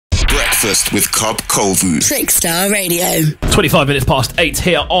Breakfast with Cobb Colvin. Trickstar Radio. 25 minutes past 8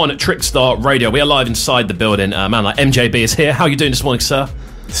 here on Trickstar Radio. We are live inside the building. Man like MJB is here. How are you doing this morning, sir?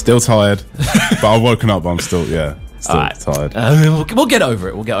 Still tired, but I've woken up. But I'm still, tired. We'll get over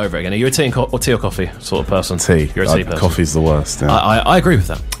it. We'll get over it again. Are you a tea or coffee sort of person? Tea. You're a tea person. Coffee's the worst. Yeah. I agree with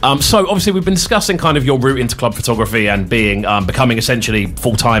that. So obviously we've been discussing kind of your route into club photography and being becoming essentially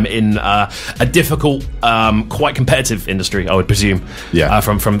full time in a difficult, quite competitive industry, I would presume. Yeah.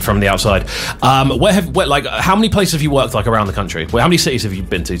 From the outside. How many places have you worked like around the country? How many cities have you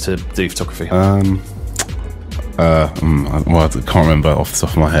been to do photography? I can't remember off the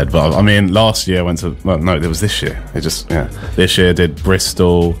top of my head, but I mean, last year I went to. Well, no, it was this year. This year I did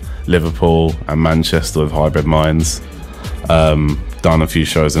Bristol, Liverpool, and Manchester with Hybrid Minds. Done a few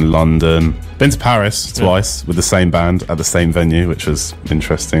shows in London. Been to Paris twice with the same band at the same venue, which was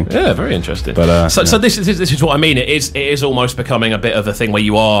interesting. Yeah, very interesting. But so this is what I mean. It is almost becoming a bit of a thing where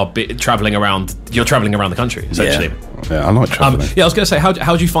you are traveling around. You're traveling around the country essentially. Yeah, I like traveling. I was going to say, how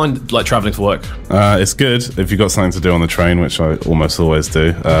do you find like traveling for work? It's good if you've got something to do on the train, which I almost always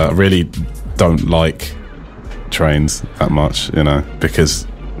do. I really don't like trains that much, because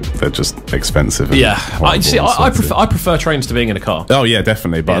they're just expensive. I prefer trains to being in a car. Oh yeah,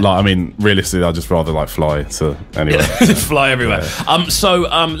 definitely. But realistically, I'd just rather fly to anywhere. Fly everywhere. Yeah.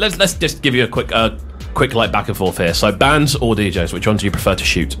 Let's just give you a quick like back and forth here. So bands or DJs, which ones do you prefer to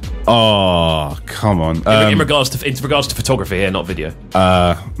shoot? Oh, come on. In regards to photography here, not video.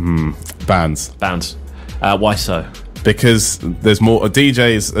 Bands. Why so? Because there's more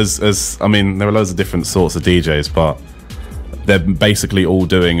DJs. There are loads of different sorts of DJs, but they're basically all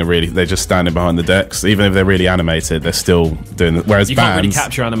doing they're just standing behind the decks. Even if they're really animated, they're still doing it. Whereas you bands, can't really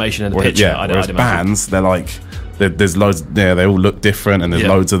capture animation in the picture. Yeah, whereas bands, they're like, there's loads. Yeah, they all look different, and there's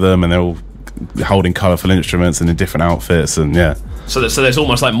loads of them, and they're all holding colourful instruments and in different outfits, and So there's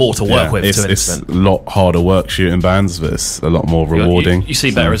almost like more to work with. It's a lot harder work shooting bands, but it's a lot more rewarding. You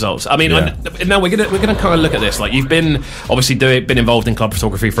see better results. I mean, now we're gonna kind of look at this. Like you've been obviously been involved in club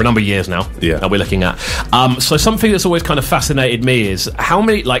photography for a number of years now. Yeah, that we're looking at. So something that's always kind of fascinated me is how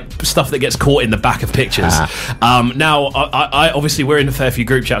many stuff that gets caught in the back of pictures. Now I obviously we're in a fair few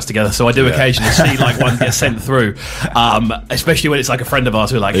group chats together, so I do occasionally see like one get sent through, especially when it's like a friend of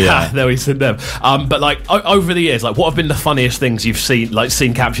ours who's like, there we sent them. But like over the years, like what have been the funniest things you've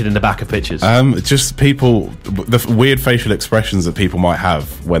seen captured in the back of pictures? Just people, the weird facial expressions that people might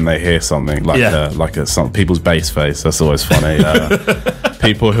have when they hear something, people's bass face. That's always funny.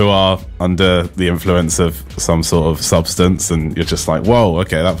 People who are under the influence of some sort of substance, and you're just like, whoa,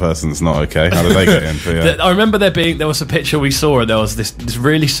 okay, that person's not okay. How did they get in? I remember there was a picture we saw, and there was this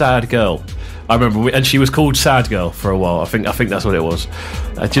really sad girl. I remember, and she was called Sad Girl for a while. I think that's what it was.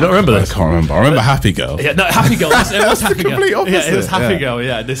 Do you not remember this? I can't remember. I remember Happy Girl. Yeah, no, Happy Girl. It was Happy Girl. Complete opposite. Yeah, it was Happy Girl.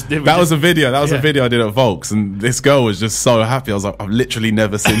 Yeah, that was a video. That was a video I did at Volks, and this girl was just so happy. I was like, I've literally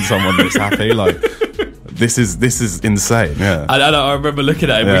never seen someone this happy. Like, this is insane. Yeah, I remember looking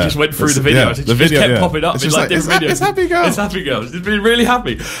at it. We just went through the video. It just kept popping up. It's just like different videos. It's Happy Girl. It's Happy Girl. It's been really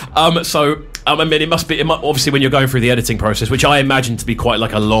happy. It must be obviously when you're going through the editing process, which I imagine to be quite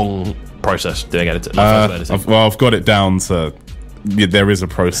like a long process doing editing. I've got it down to. There is a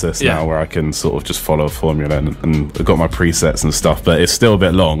process now where I can sort of just follow a formula, and I've got my presets and stuff, but it's still a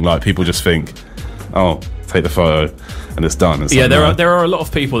bit long. Like people just think, oh, take the photo and it's done. It's there are a lot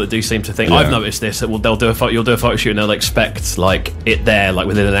of people that do seem to think. I've noticed this. That you'll do a photo shoot and they'll expect like it there like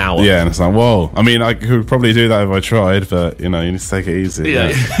within an hour. Yeah, and it's like, whoa. I mean, I could probably do that if I tried, but you need to take it easy.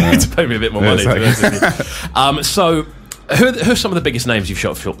 Yeah. To pay me a bit more money. Exactly. So. Who are some of the biggest names you've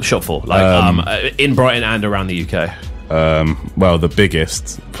shot for? Like in Brighton and around the UK? Well, the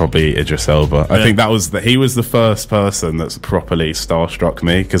biggest probably Idris Elba. I think he was the first person that's properly starstruck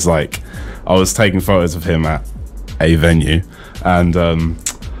me, because like I was taking photos of him at a venue, and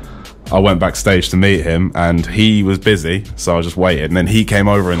I went backstage to meet him, and he was busy, so I just waited, and then he came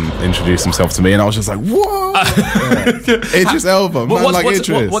over and introduced himself to me, and I was just like, what? Idris Elba,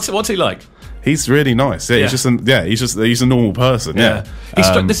 Idris. What's he like? He's really nice. He's a normal person. Yeah.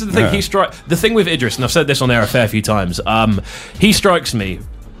 This is the thing. The thing with Idris, and I've said this on air a fair few times. He strikes me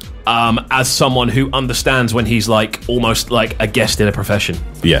as someone who understands when he's like almost like a guest in a profession.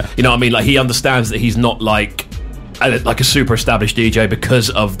 Yeah. You know what I mean? Like he understands that he's not like a super established DJ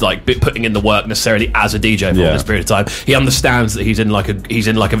because of like putting in the work necessarily as a DJ for this period of time. He understands that he's in like a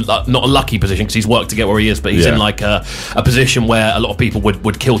not a lucky position because he's worked to get where he is, but he's in like a position where a lot of people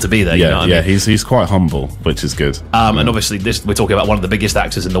would kill to be there. You know what I mean? He's quite humble, which is good. And obviously we're talking about one of the biggest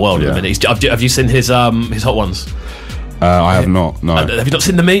actors in the world at the minute. Have you seen his Hot Ones? I have not. No. Have you not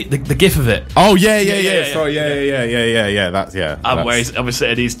seen the gif of it? Oh yeah. Sorry, yeah. That's where he's obviously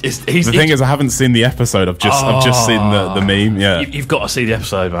and he's the thing is, I haven't seen the episode. I've just seen the meme. Yeah, you've got to see the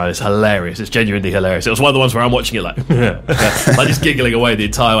episode, man. It's hilarious. It's genuinely hilarious. It was one of the ones where I'm watching it like just giggling away the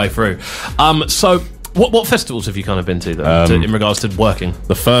entire way through. So what festivals have you kind of been to though, in regards to working?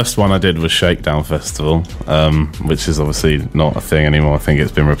 The first one I did was Shakedown Festival, which is obviously not a thing anymore. I think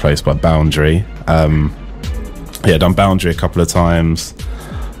it's been replaced by Boundary. Done Boundary a couple of times.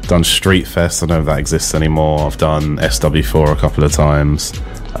 Done Street Fest. I don't know if that exists anymore. I've done SW4 a couple of times.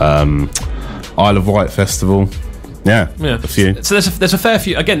 Isle of Wight Festival. Yeah, a few. So there's a fair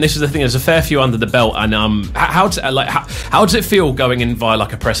few. Again, this is the thing. There's a fair few under the belt. And how does it feel going in via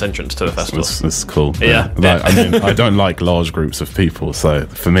like a press entrance to a festival? It's cool. Yeah. I mean, I don't like large groups of people, so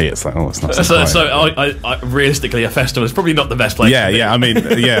for me, it's like, it's not. So I realistically, a festival is probably not the best place. I mean,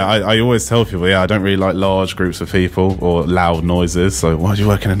 I always tell people, I don't really like large groups of people or loud noises. So why do you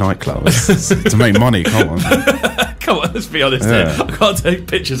work in a nightclub? To make money, come on. Come on, let's be honest here. I can't take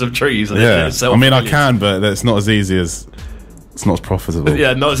pictures of trees. I mean, I can, but it's not as easy as... It's not as profitable.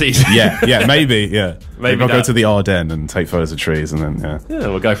 Yeah, not as easy. Maybe I'll go to the Ardennes and take photos of trees, and then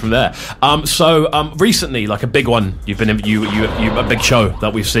we'll go from there. Recently, like a big one, you've been in, you a big show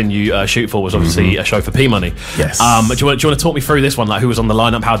that we've seen you shoot for was obviously a show for P Money. Yes. Do you want to talk me through this one? Like, who was on the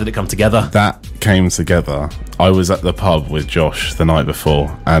lineup? How did it come together? That came together. I was at the pub with Josh the night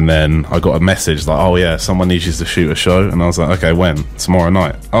before, and then I got a message like, "Oh yeah, someone needs you to shoot a show," and I was like, "Okay, when? Tomorrow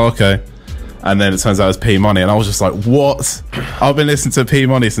night." "Oh, okay." And then it turns out it was P Money, and I was just like, "What?" I've been listening to P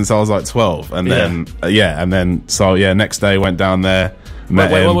Money since I was like 12, and then next day went down there.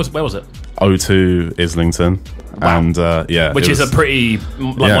 Where was it? O2 Islington, wow. And which is a pretty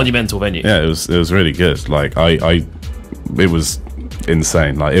monumental venue. Yeah, it was really good. Like it was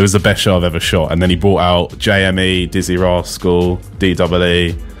insane. Like it was the best show I've ever shot. And then he brought out JME, Dizzy Rascal,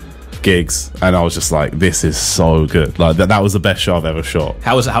 DEE. Gigs, and I was just like, this is so good. Like that was the best show I've ever shot.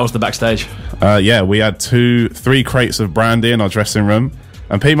 How was the backstage? We had 3 crates of brandy in our dressing room,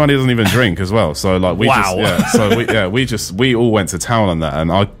 and P Money doesn't even drink as well. So like we we all went to town on that,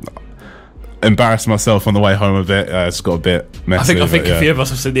 and I embarrassed myself on the way home a bit. It's got a bit messy. I think a few of us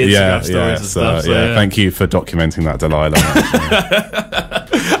have seen the Instagram stories and stuff. Thank you for documenting that, Delilah.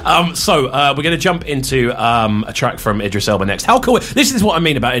 We're going to jump into a track from Idris Elba next. How cool! This is what I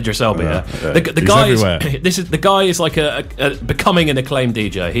mean about Idris Elba. The guy is like a becoming an acclaimed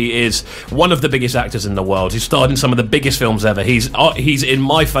DJ. He is one of the biggest actors in the world. He's starred in some of the biggest films ever. He's in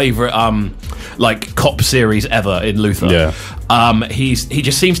my favourite like cop series ever in Luther. Yeah. He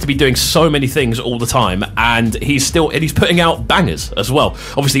just seems to be doing so many things all the time, and he's putting out bangers as well.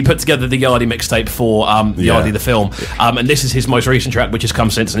 Obviously, he put together the Yardie mixtape for Yardie the film, and this is his most recent track, which has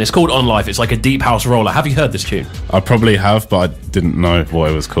come since, and it's called On Life. It's like a deep house roller. Have you heard this tune? I probably have, but I didn't know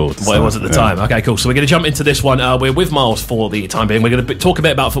what it was called. What it was at the time. Okay, cool. So we're going to jump into this one. We're with Myles for the time being. We're going to talk a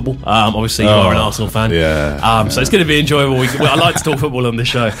bit about football. Obviously, you are an Arsenal fan. So it's going to be enjoyable. I like to talk football on this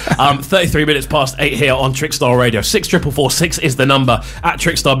show. 33 minutes past 8 here on Trickstar Radio. 64446 is the number. At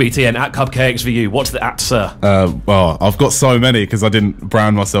Trickstar BTN, at Cub KXVU. What's the at, sir? Well, I've got so many because I didn't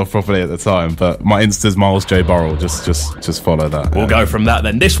brand myself properly at the time, but my Insta's Myles J Burrell. Just follow that. We'll go from that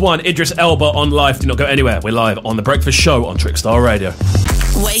then. This one, Idris Elba on Live. Do not go anywhere. We're live on The Breakfast Show on Trickstar Radio.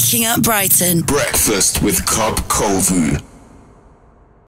 Waking up Brighton. Breakfast with KXVU.